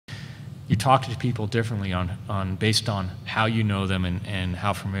talk to people differently based on how you know them and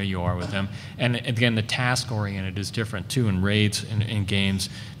how familiar you are with them. And again, the task-oriented is different too. In raids, in games,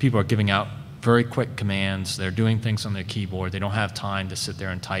 people are giving out very quick commands. They're doing things on their keyboard. They don't have time to sit there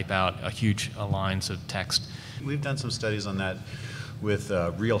and type out a huge lines of text. We've done some studies on that with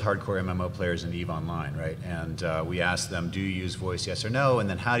real hardcore MMO players in EVE Online, right? And we asked them, do you use voice, yes or no? And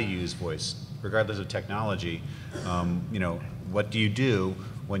then how do you use voice? Regardless of technology, you know, what do you do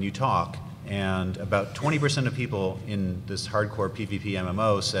when you talk? And about 20% of people in this hardcore PvP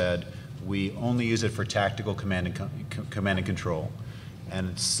MMO said, we only use it for tactical command and control.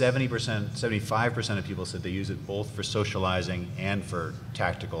 And 70%, 75% of people said they use it both for socializing and for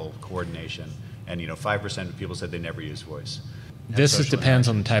tactical coordination. And 5% of people said they never use voice. This depends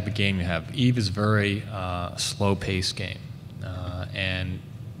on the type of game you have. EVE is a very slow-paced game, and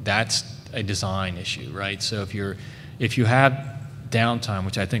that's a design issue, right? So if you have downtime,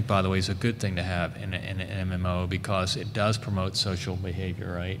 which I think, by the way, is a good thing to have in an MMO because it does promote social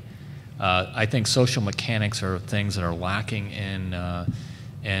behavior, right? I think social mechanics are things that are lacking in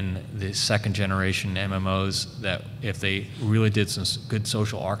the second-generation MMOs that if they really did some good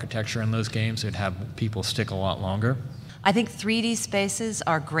social architecture in those games, it'd have people stick a lot longer. I think 3D spaces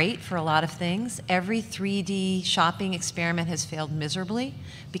are great for a lot of things. Every 3D shopping experiment has failed miserably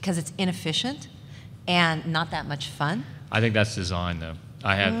because it's inefficient and not that much fun. I think that's design, though.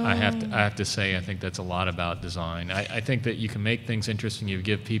 I have to say, I think that's a lot about design. I think that you can make things interesting. You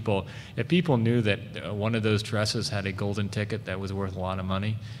give people, if people knew that one of those dresses had a golden ticket that was worth a lot of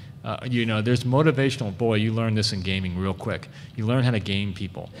money, there's motivational, boy, you learn this in gaming real quick. You learn how to game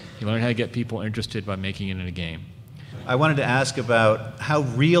people. You learn how to get people interested by making it in a game. I wanted to ask about how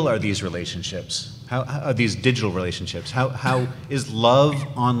real are these relationships? How are these digital relationships? How is love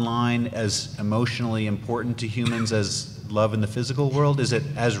online as emotionally important to humans as love in the physical world? Is it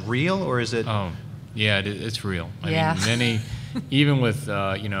as real, or is it? Oh, yeah, it's real. I mean, even with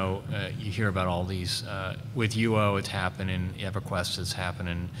you hear about all these with UO, it's happening. EverQuest, it's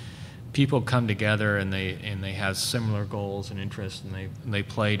happening. People come together and they have similar goals and interests, and they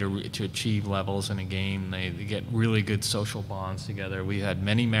play to achieve levels in a game. They get really good social bonds together. We had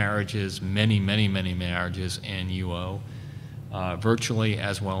many marriages, many marriages in UO, virtually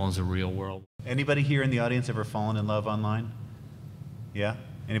as well as the real world. Anybody here in the audience ever fallen in love online? Yeah?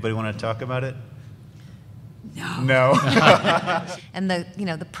 Anybody want to talk about it? No. And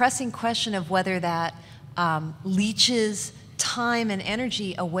the pressing question of whether that leaches time and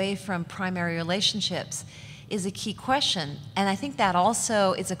energy away from primary relationships is a key question. And I think that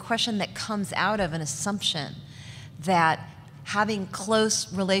also is a question that comes out of an assumption that having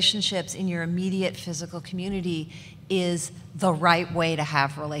close relationships in your immediate physical community is the right way to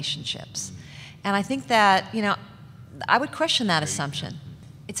have relationships. And I think that, I would question that assumption.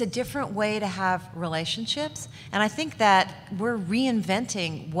 It's a different way to have relationships, and I think that we're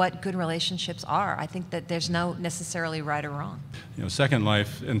reinventing what good relationships are. I think that there's no necessarily right or wrong. Second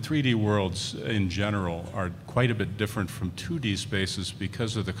Life and 3D worlds in general are quite a bit different from 2D spaces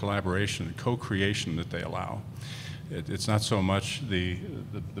because of the collaboration and co-creation that they allow. It's not so much the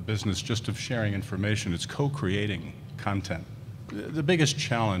business just of sharing information, it's co-creating content. The biggest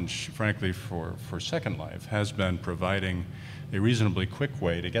challenge, frankly, for Second Life has been providing a reasonably quick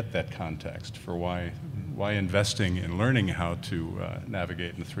way to get that context for why investing in learning how to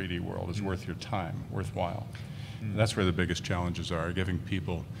navigate in the 3D world is worth your time, worthwhile. That's where the biggest challenges are, giving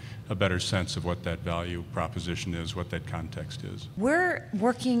people a better sense of what that value proposition is, what that context is. We're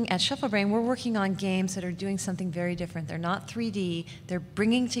working at Shufflebrain, we're working on games that are doing something very different. They're not 3D, they're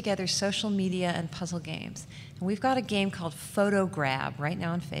bringing together social media and puzzle games. And we've got a game called PhotoGrab right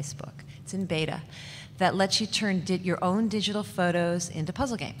now on Facebook. It's in beta, that lets you turn your own digital photos into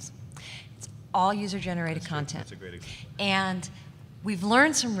puzzle games. It's all user-generated content. That's a great example. And we've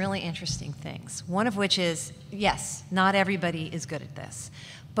learned some really interesting things. One of which is, yes, not everybody is good at this.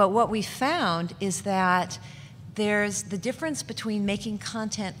 But what we found is that there's the difference between making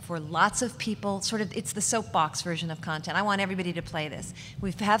content for lots of people, it's the soapbox version of content. I want everybody to play this.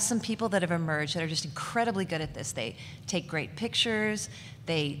 We have some people that have emerged that are just incredibly good at this. They take great pictures,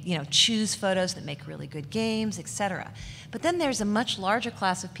 they choose photos that make really good games, etc. But then there's a much larger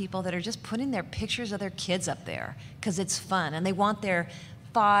class of people that are just putting their pictures of their kids up there because it's fun, and they want their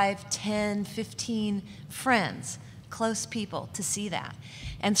 5, 10, 15 friends, close people, to see that.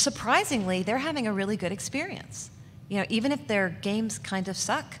 And surprisingly, they're having a really good experience. Even if their games kind of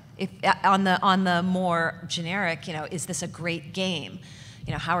suck. On the more generic, is this a great game?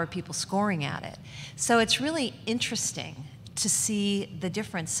 How are people scoring at it? So it's really interesting to see the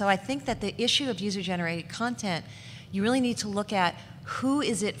difference. So I think that the issue of user-generated content, you really need to look at who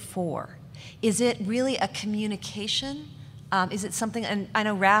is it for. Is it really a communication? Is it something, and I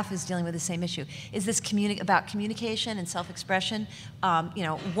know Raf is dealing with the same issue, is this about communication and self-expression,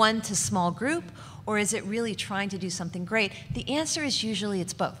 one to small group, or is it really trying to do something great? The answer is usually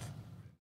it's both.